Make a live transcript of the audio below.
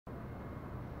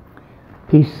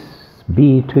Peace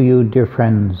be to you, dear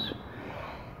friends.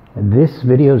 This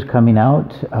video is coming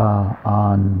out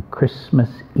on Christmas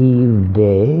Eve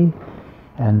day,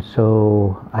 and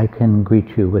so I can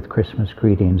greet you with Christmas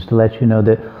greetings to let you know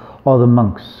that all the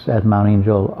monks at Mount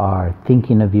Angel are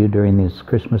thinking of you during this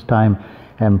Christmas time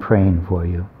and praying for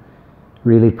you.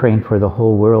 Really praying for the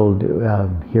whole world.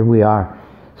 Here we are,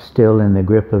 still in the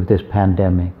grip of this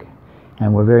pandemic,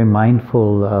 and we're very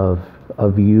mindful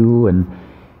of you and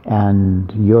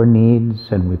your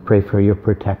needs, and we pray for your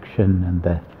protection and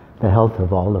the health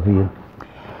of all of you.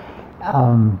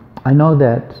 I know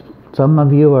that some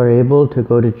of you are able to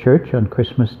go to church on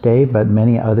Christmas Day, but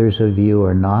many others of you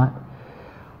are not.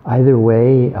 Either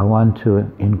way, I want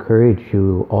to encourage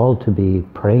you all to be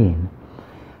praying,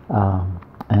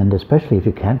 and especially if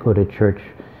you can't go to church,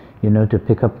 to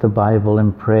pick up the Bible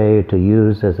and pray, to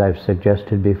use, as I've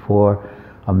suggested before,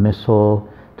 a missal,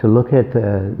 to look at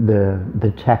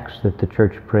the text that the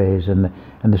church prays and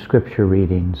the scripture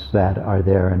readings that are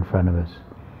there in front of us.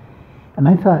 And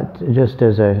I thought, just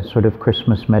as a sort of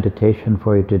Christmas meditation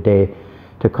for you today,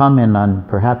 to comment on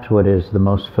perhaps what is the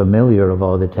most familiar of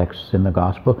all the texts in the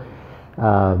Gospel.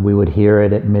 We would hear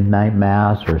it at midnight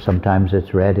Mass, or sometimes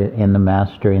it's read in the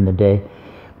Mass during the day.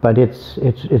 But it's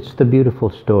the beautiful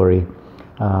story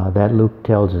that Luke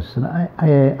tells us. And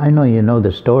I know you know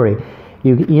the story.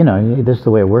 You know, this is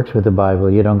the way it works with the Bible.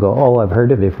 You don't go, oh, I've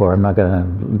heard it before, I'm not going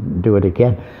to do it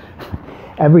again.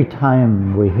 Every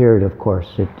time we hear it, of course,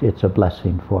 it's a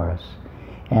blessing for us.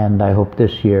 And I hope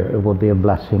this year it will be a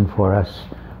blessing for us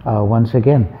once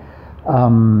again.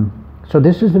 So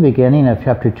this is the beginning of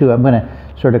chapter 2. I'm going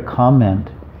to sort of comment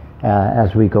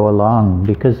as we go along,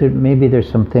 because maybe there's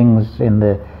some things in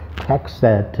the text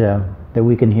that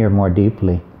we can hear more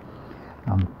deeply.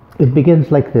 It begins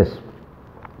like this.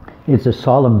 It's a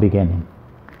solemn beginning.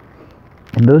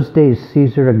 In those days,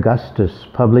 Caesar Augustus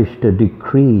published a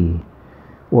decree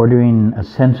ordering a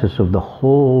census of the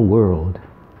whole world.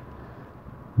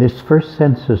 This first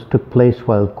census took place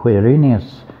while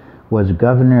Quirinius was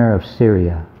governor of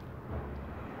Syria.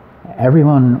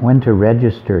 Everyone went to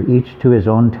register, each to his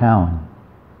own town.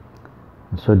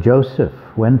 And so Joseph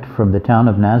went from the town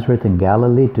of Nazareth in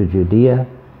Galilee to Judea,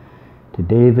 to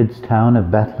David's town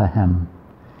of Bethlehem,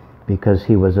 because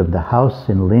he was of the house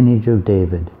and lineage of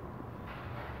David,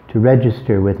 to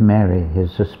register with Mary,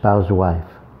 his espoused wife,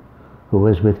 who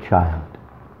was with child.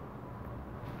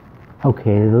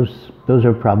 Okay, those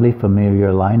are probably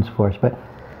familiar lines for us, but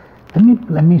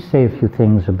let me say a few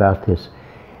things about this.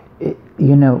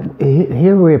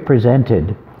 Here we're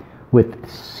presented with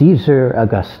Caesar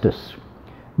Augustus,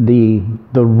 the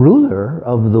ruler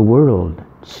of the world.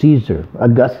 Caesar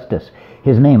Augustus.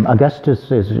 His name,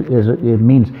 Augustus, it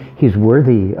means he's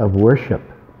worthy of worship.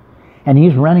 And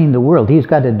he's running the world. He's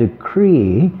got a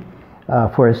decree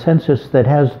for a census that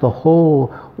has the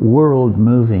whole world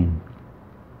moving.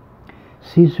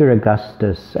 Caesar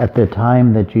Augustus, at the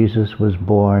time that Jesus was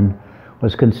born,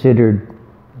 was considered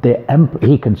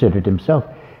he considered himself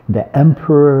the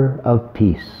emperor of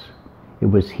peace. It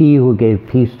was he who gave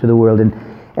peace to the world.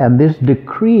 And this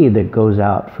decree that goes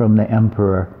out from the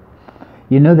emperor,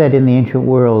 you know that in the ancient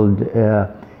world,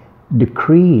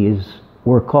 decrees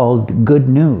were called good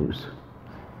news.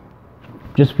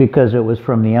 Just because it was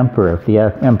from the emperor. If the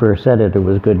emperor said it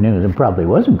was good news. It probably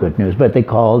wasn't good news, but they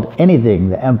called anything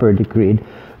the emperor decreed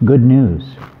good news.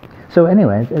 So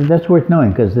anyway, that's worth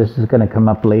knowing, because this is going to come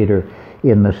up later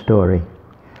in the story.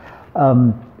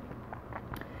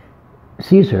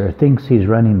 Caesar thinks he's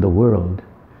running the world,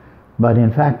 but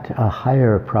in fact a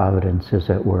higher providence is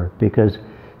at work, because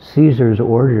Caesar's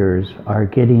orders are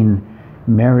getting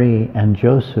Mary and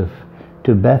Joseph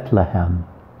to Bethlehem,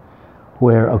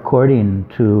 where, according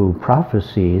to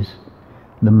prophecies,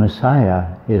 the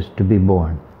Messiah is to be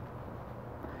born.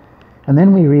 And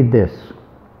then we read this.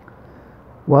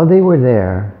 While they were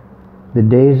there, the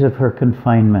days of her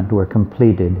confinement were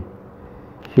completed.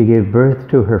 She gave birth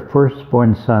to her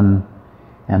firstborn son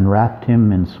and wrapped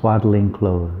him in swaddling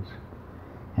clothes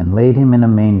and laid him in a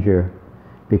manger,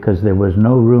 because there was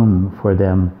no room for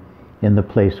them in the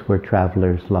place where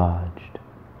travelers lodged.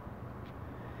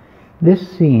 This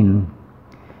scene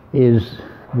is,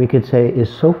 we could say, is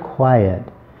so quiet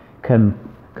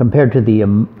compared to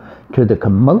the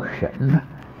commotion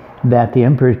that the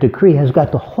emperor's decree has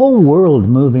got the whole world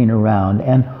moving around.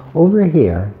 And over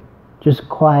here, just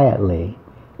quietly,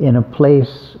 in a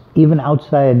place even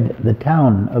outside the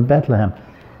town of Bethlehem,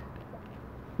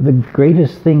 the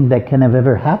greatest thing that can have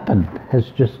ever happened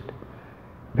has just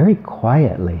very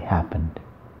quietly happened.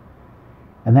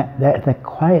 And that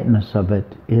quietness of it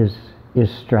is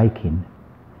striking.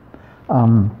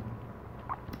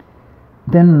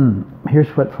 Then here's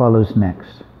what follows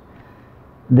next.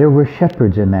 There were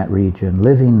shepherds in that region,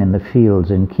 living in the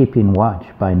fields and keeping watch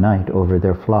by night over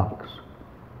their flocks.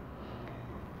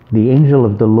 The angel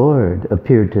of the Lord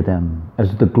appeared to them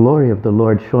as the glory of the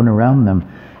Lord shone around them,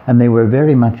 and they were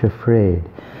very much afraid.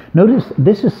 Notice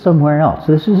this is somewhere else.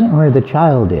 This isn't where the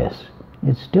child is.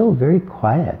 It's still very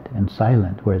quiet and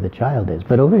silent where the child is.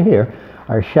 But over here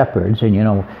are shepherds,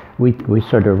 and we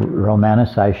sort of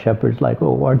romanticize shepherds like,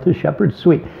 oh, aren't the shepherds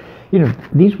sweet?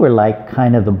 These were like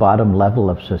kind of the bottom level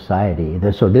of society.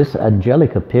 So this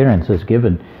angelic appearance is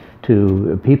given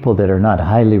to people that are not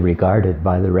highly regarded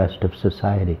by the rest of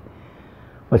society.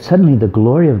 But suddenly the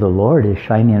glory of the Lord is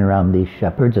shining around these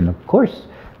shepherds, and of course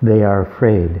they are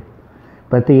afraid.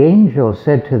 But the angel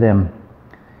said to them,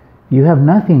 "You have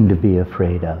nothing to be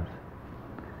afraid of.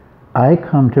 I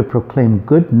come to proclaim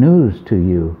good news to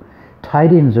you,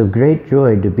 tidings of great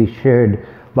joy to be shared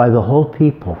by the whole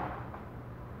people."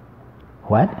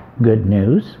 What? Good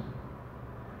news?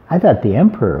 I thought the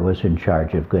emperor was in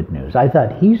charge of good news. I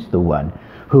thought he's the one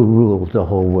who rules the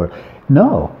whole world.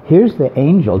 No, here's the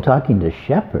angel talking to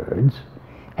shepherds,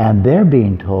 and they're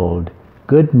being told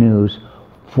good news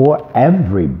for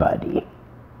everybody.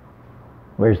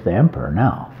 Where's the emperor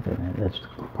now? That's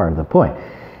part of the point.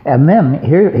 And then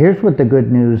here's what the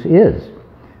good news is.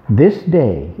 This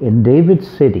day in David's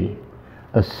city,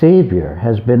 a Savior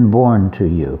has been born to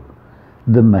you,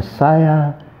 the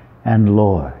Messiah and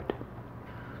Lord.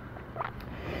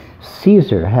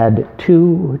 Caesar had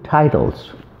two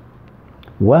titles.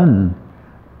 One,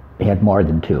 he had more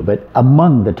than two, but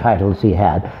among the titles he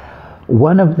had,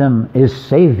 one of them is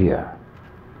Savior,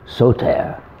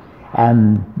 Soter,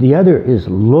 and the other is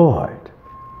Lord,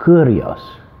 Kyrios.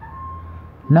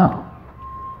 No,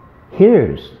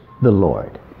 here's the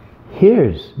Lord,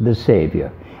 here's the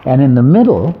Savior, and in the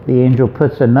middle the angel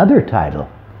puts another title,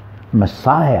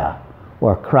 Messiah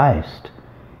or Christ,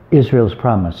 Israel's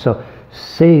promise. So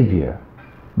Savior,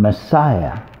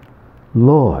 Messiah,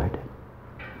 Lord.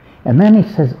 And then he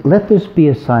says, let this be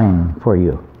a sign for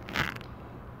you.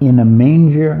 In a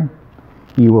manger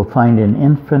you will find an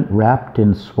infant wrapped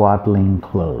in swaddling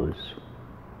clothes.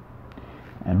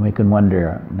 And we can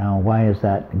wonder, now why is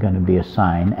that going to be a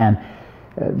sign? And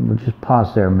we'll just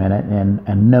pause there a minute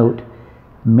and note,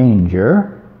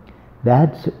 manger.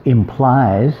 That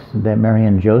implies that Mary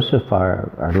and Joseph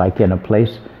are like in a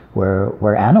place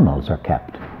where animals are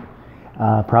kept.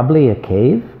 Probably a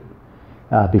cave,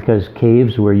 because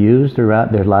caves were used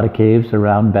around. There's a lot of caves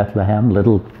around Bethlehem,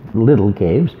 little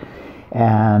caves,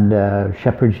 and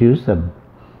shepherds used them.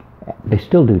 They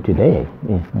still do today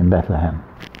in Bethlehem.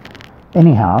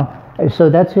 Anyhow, so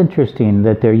that's interesting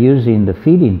that they're using the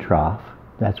feeding trough.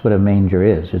 That's what a manger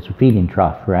is. It's a feeding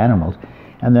trough for animals.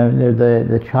 And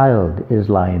the child is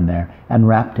lying there and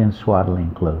wrapped in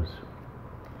swaddling clothes.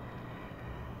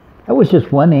 That was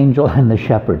just one angel and the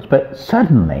shepherds. But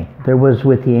suddenly there was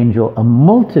with the angel a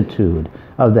multitude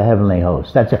of the heavenly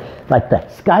host. That's like the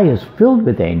sky is filled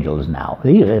with angels now.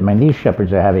 These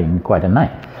shepherds are having quite a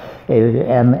night.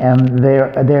 And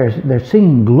they're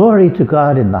singing glory to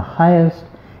God in the highest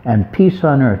and peace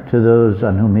on earth to those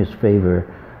on whom his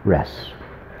favor rests.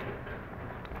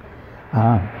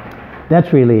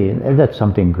 That's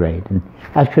something great. And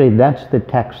actually, that's the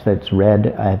text that's read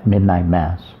at midnight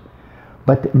mass.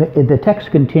 But the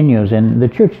text continues, and the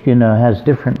church, has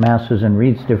different masses and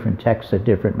reads different texts at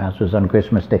different masses on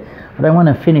Christmas Day. But I want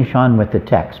to finish on with the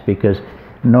text because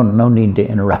no need to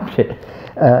interrupt it.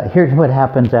 Here's what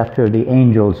happens after the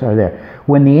angels are there.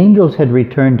 When the angels had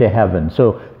returned to heaven,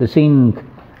 so the scene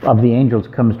of the angels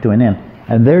comes to an end,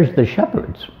 and there's the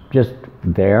shepherds just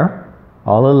there,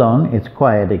 all alone. It's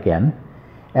quiet again,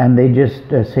 and they just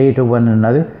say to one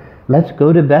another, let's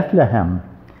go to Bethlehem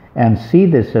and see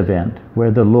this event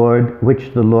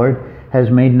which the Lord has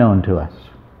made known to us.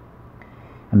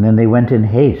 And then they went in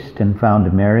haste and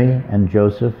found Mary and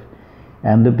Joseph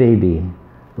and the baby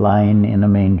lying in a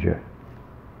manger.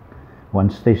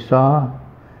 Once they saw,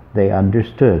 they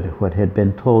understood what had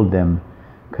been told them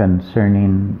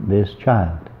concerning this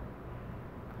child.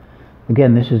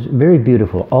 Again, this is very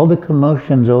beautiful. All the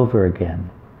commotion's over again.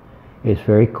 It's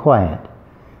very quiet.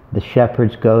 The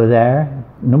shepherds go there.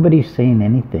 Nobody's saying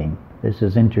anything. This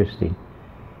is interesting.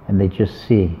 And they just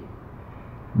see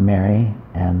Mary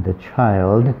and the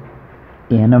child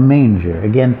in a manger.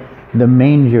 Again, the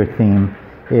manger theme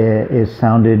is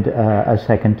sounded a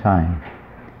second time.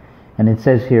 And it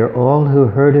says here, all who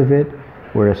heard of it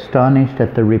were astonished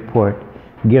at the report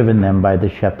given them by the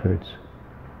shepherds.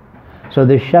 So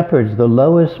the shepherds, the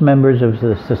lowest members of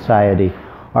the society,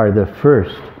 are the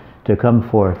first to come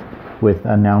forth with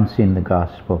announcing the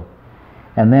gospel.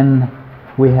 And then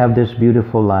we have this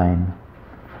beautiful line.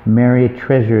 Mary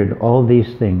treasured all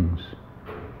these things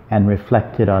and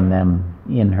reflected on them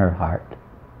in her heart.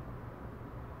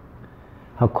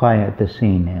 How quiet the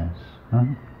scene is. Huh?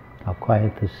 How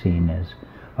quiet the scene is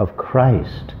of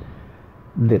Christ,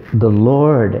 the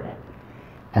Lord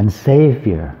and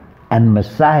Savior and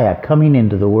Messiah coming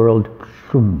into the world,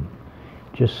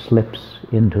 just slips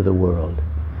into the world.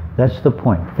 That's the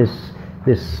point, this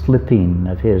slipping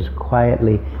of his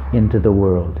quietly into the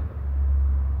world.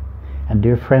 And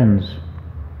dear friends,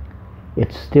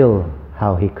 it's still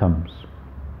how he comes.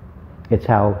 It's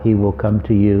how he will come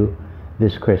to you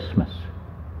this Christmas.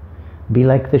 Be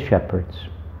like the shepherds.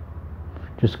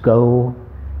 Just go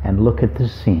and look at the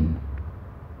scene.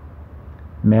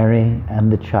 Mary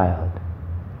and the child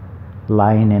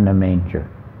lying in a manger,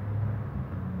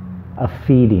 a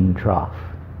feeding trough,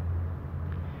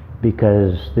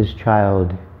 because this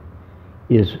child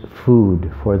is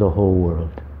food for the whole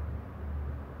world.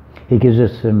 He gives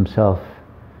us himself,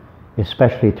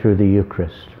 especially through the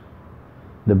Eucharist,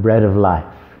 the bread of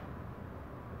life.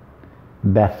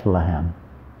 Bethlehem.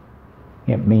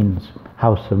 It means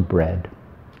house of bread.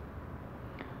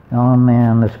 Oh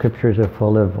man, the scriptures are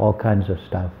full of all kinds of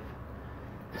stuff.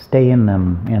 Stay in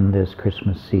them in this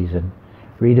Christmas season.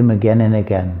 Read them again and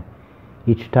again.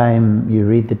 Each time you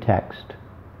read the text,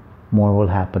 more will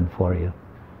happen for you.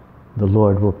 The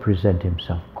Lord will present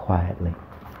himself quietly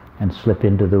and slip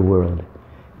into the world,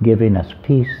 giving us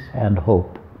peace and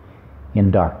hope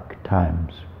in dark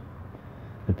times.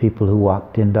 The people who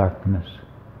walked in darkness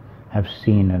have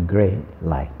seen a great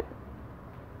light.